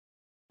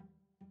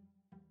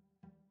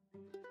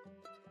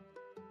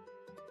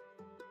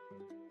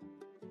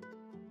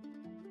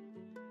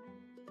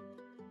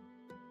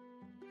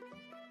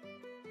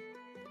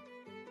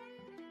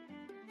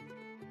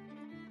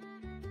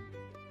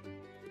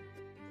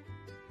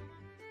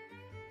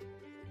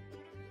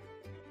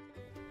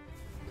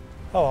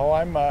Hello,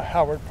 I'm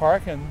Howard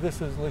Park, and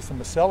this is Lisa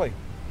Miceli.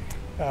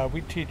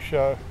 We teach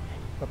a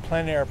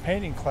plein air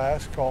painting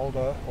class called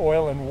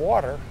Oil and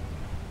Water,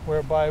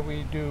 whereby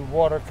we do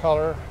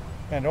watercolor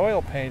and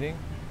oil painting,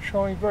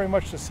 showing very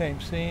much the same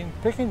scene,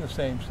 picking the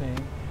same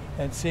scene,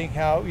 and seeing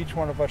how each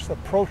one of us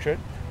approach it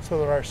so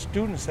that our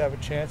students have a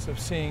chance of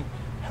seeing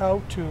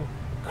how to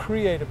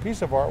create a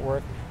piece of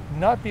artwork,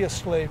 not be a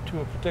slave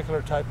to a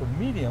particular type of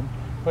medium,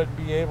 but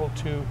be able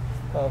to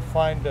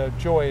find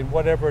joy in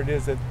whatever it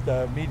is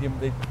that medium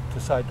they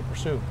decide to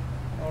pursue.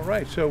 All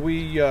right, so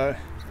we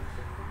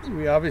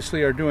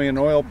obviously are doing an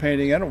oil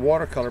painting and a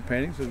watercolor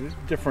painting, so there's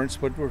a difference,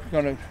 but we're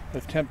going to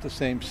attempt the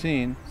same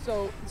scene.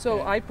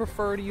 So I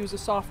prefer to use a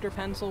softer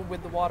pencil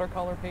with the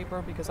watercolor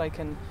paper because I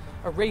can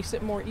erase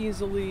it more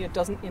easily. It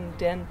doesn't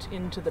indent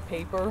into the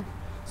paper,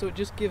 so it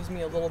just gives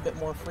me a little bit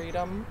more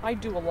freedom. I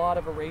do a lot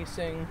of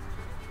erasing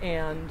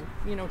and,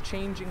 you know,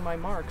 changing my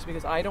marks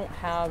because I don't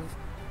have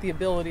the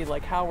ability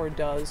like Howard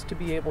does to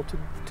be able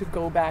to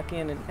go back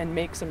in and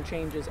make some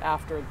changes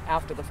after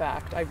the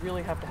fact. I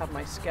really have to have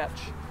my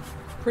sketch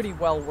pretty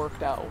well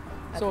worked out.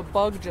 So a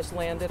bug just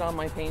landed on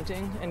my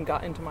painting and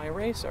got into my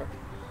eraser.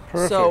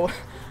 Perfect. So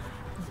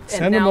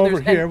send them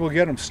over here. We'll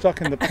get them stuck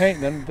in the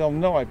paint, then they'll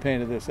know I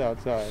painted this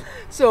outside.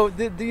 So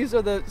these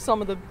are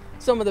some of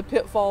the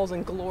pitfalls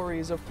and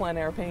glories of plein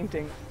air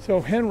painting. So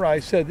Henry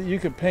said that you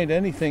could paint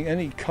anything,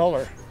 any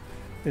color,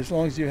 as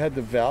long as you had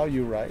the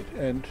value right.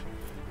 And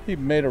he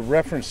made a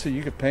reference to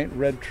you could paint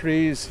red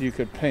trees, you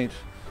could paint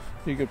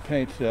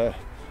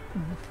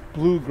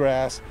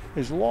bluegrass,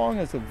 as long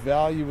as the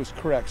value was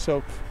correct.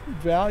 So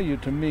value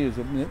to me is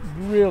a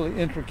really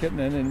intricate and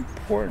an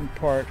important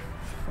part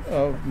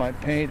of my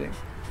painting.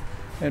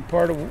 And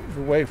part of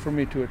the way for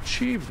me to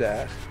achieve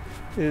that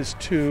is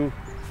to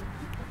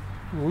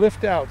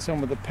lift out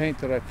some of the paint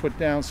that I put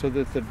down so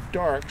that the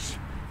darks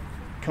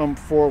come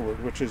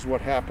forward, which is what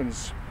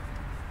happens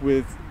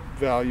with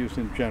values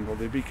in general.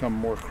 They become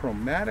more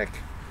chromatic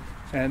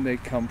and they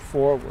come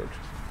forward.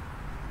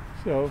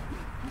 So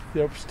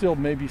there still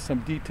may be some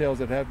details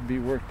that have to be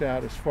worked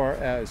out as far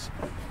as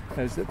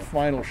the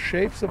final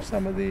shapes of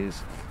some of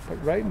these, but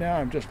right now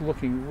I'm just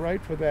looking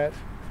right for that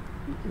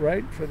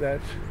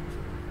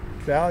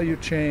value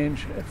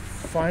change,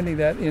 finding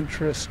that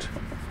interest.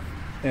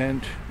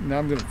 And now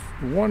I'm going to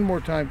one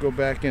more time go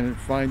back in and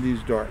find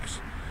these darks.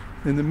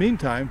 In the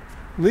meantime,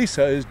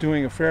 Lisa is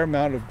doing a fair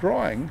amount of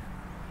drawing.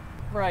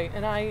 Right,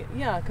 and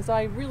because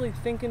I really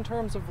think in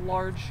terms of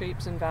large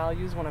shapes and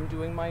values when I'm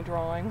doing my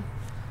drawing.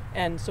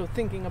 And so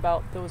thinking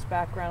about those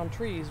background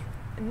trees,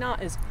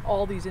 not as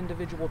all these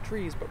individual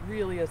trees, but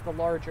really as the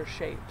larger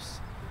shapes.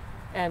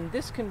 And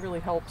this can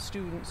really help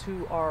students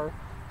who are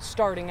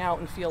starting out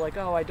and feel like,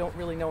 oh, I don't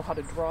really know how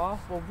to draw.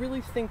 Well,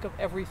 really think of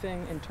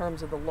everything in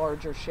terms of the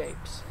larger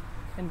shapes.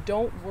 And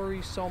don't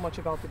worry so much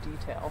about the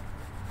detail.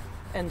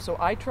 And so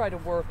I try to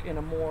work in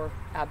a more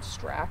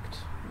abstract,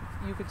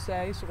 you could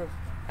say, sort of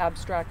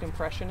abstract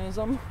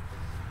impressionism,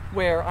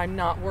 where I'm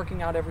not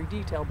working out every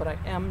detail, but I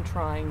am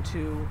trying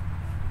to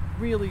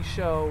really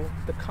show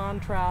the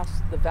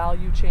contrast, the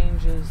value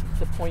changes,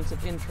 the points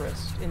of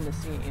interest in the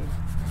scene.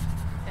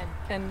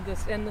 And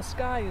the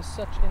sky is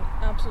such an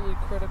absolutely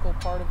critical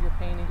part of your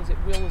painting because it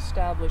will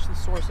establish the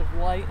source of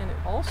light, and it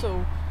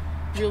also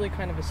really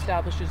kind of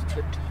establishes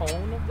the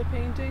tone of the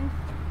painting.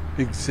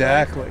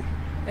 Exactly. Right?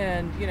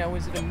 And, you know,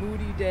 is it a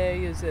moody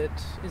day? Is it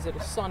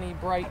a sunny,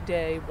 bright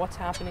day? What's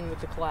happening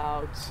with the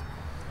clouds?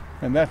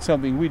 And that's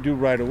something we do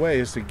right away,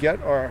 is to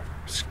get our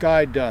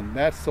sky done.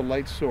 That's the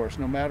light source.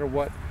 No matter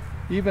what,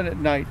 even at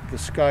night, the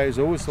sky is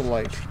always the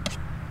light.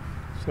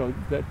 So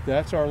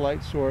that's our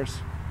light source.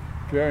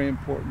 Very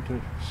important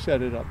to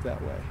set it up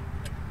that way.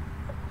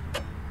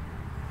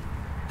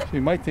 So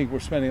you might think we're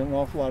spending an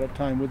awful lot of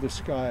time with the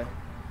sky,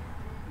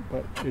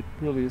 but it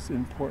really is an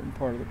important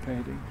part of the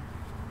painting.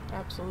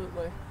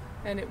 Absolutely.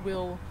 And it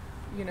will,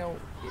 you know,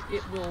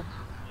 it will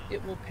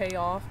pay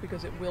off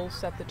because it will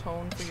set the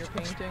tone for your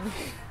painting.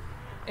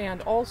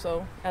 And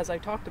also, as I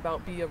talked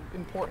about, be an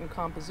important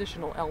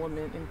compositional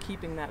element in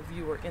keeping that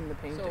viewer in the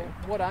painting. So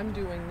what I'm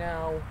doing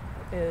now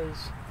is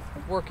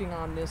working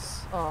on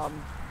this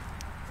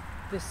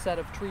this set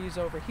of trees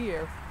over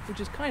here,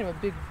 which is kind of a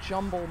big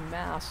jumble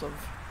mass of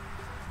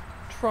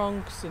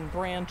trunks and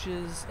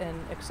branches and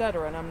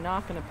etc. And I'm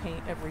not going to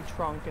paint every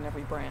trunk and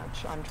every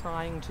branch. I'm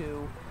trying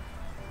to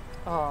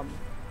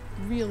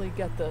really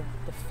get the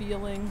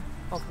feeling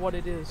of what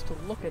it is to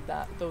look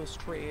at those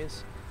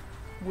trees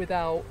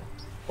without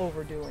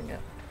overdoing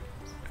it.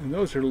 And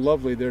those are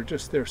lovely.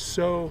 They're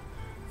so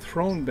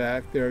thrown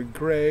back. They're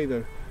gray.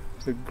 The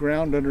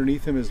ground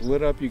underneath them is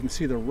lit up. You can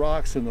see the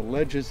rocks and the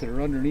ledges that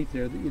are underneath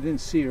there that you didn't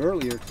see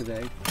earlier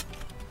today.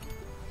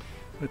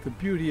 But the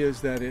beauty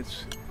is that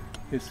it's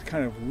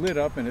kind of lit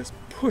up and it's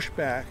pushed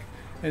back.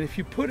 And if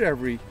you put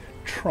every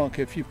trunk,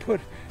 if you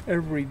put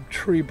every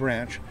tree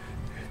branch,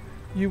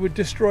 you would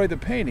destroy the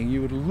painting.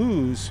 You would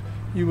lose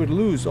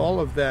all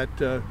of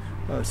that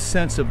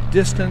sense of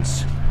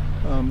distance,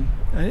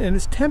 and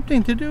it's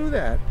tempting to do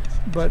that.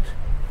 But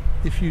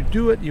if you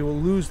do it, you will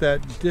lose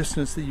that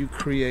distance that you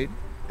create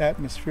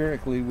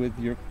atmospherically with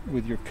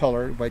your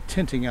color by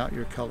tinting out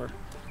your color.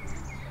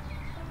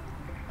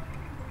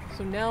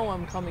 So now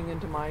I'm coming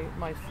into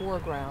my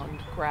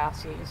foreground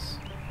grasses,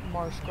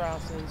 marsh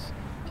grasses,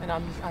 and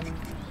I'm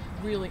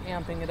really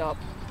amping it up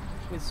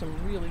with some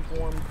really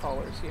warm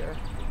colors here.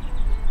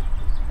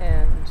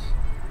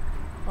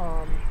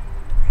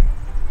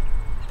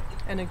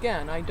 And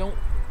again, I don't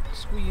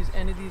squeeze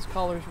any of these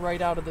colors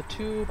right out of the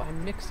tube.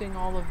 I'm mixing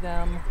all of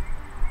them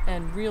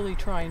and really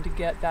trying to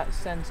get that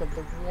sense of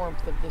the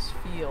warmth of this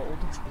field.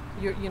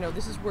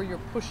 This is where you're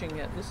pushing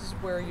it. This is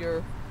where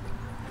you're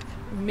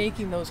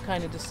making those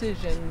kind of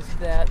decisions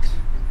that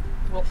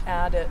will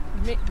add it,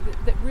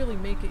 that really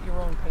make it your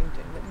own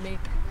painting, that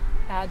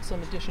add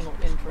some additional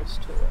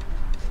interest to it.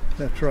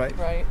 That's right.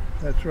 Right?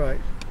 That's right.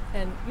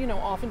 And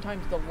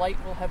oftentimes the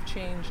light will have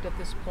changed at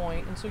this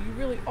point, and so you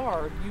really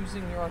are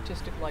using your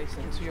artistic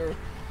license.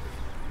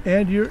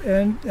 And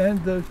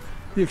the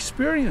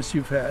experience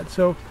you've had.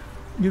 So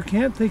you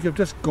can't think of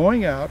just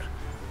going out,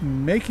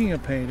 making a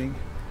painting,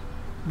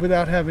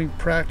 without having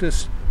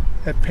practiced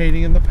at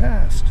painting in the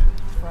past.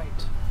 Right.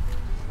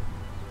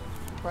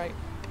 Right.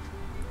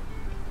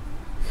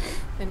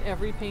 And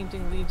every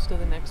painting leads to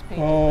the next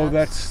painting. Oh,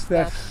 that's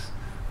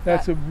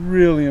a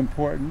really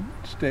important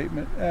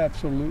statement.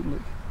 Absolutely.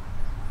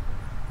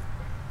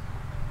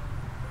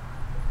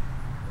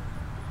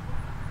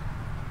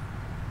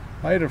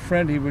 I had a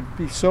friend, he would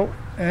be so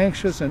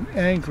anxious and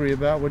angry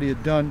about what he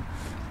had done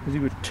that he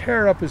would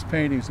tear up his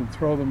paintings and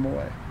throw them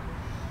away.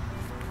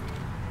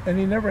 And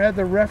he never had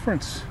the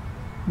reference,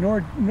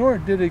 nor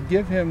did it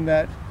give him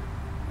that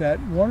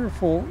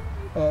wonderful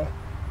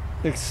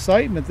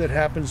excitement that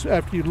happens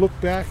after you look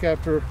back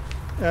after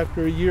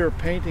a year of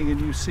painting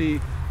and you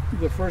see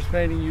the first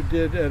painting you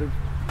did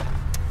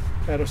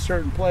at a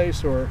certain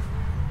place, or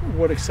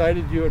what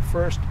excited you at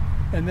first,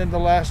 and then the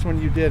last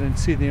one you did, and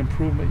see the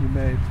improvement you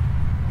made.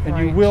 And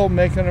right. You will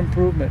make an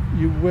improvement.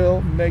 You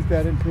will make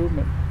that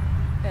improvement.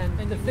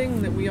 And the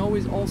thing that we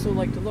always also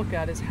like to look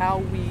at is how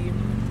we,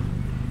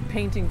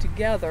 painting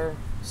together,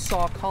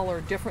 saw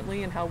color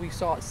differently and how we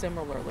saw it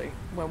similarly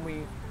when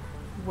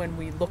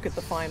we look at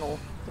the final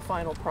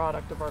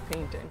product of our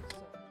painting.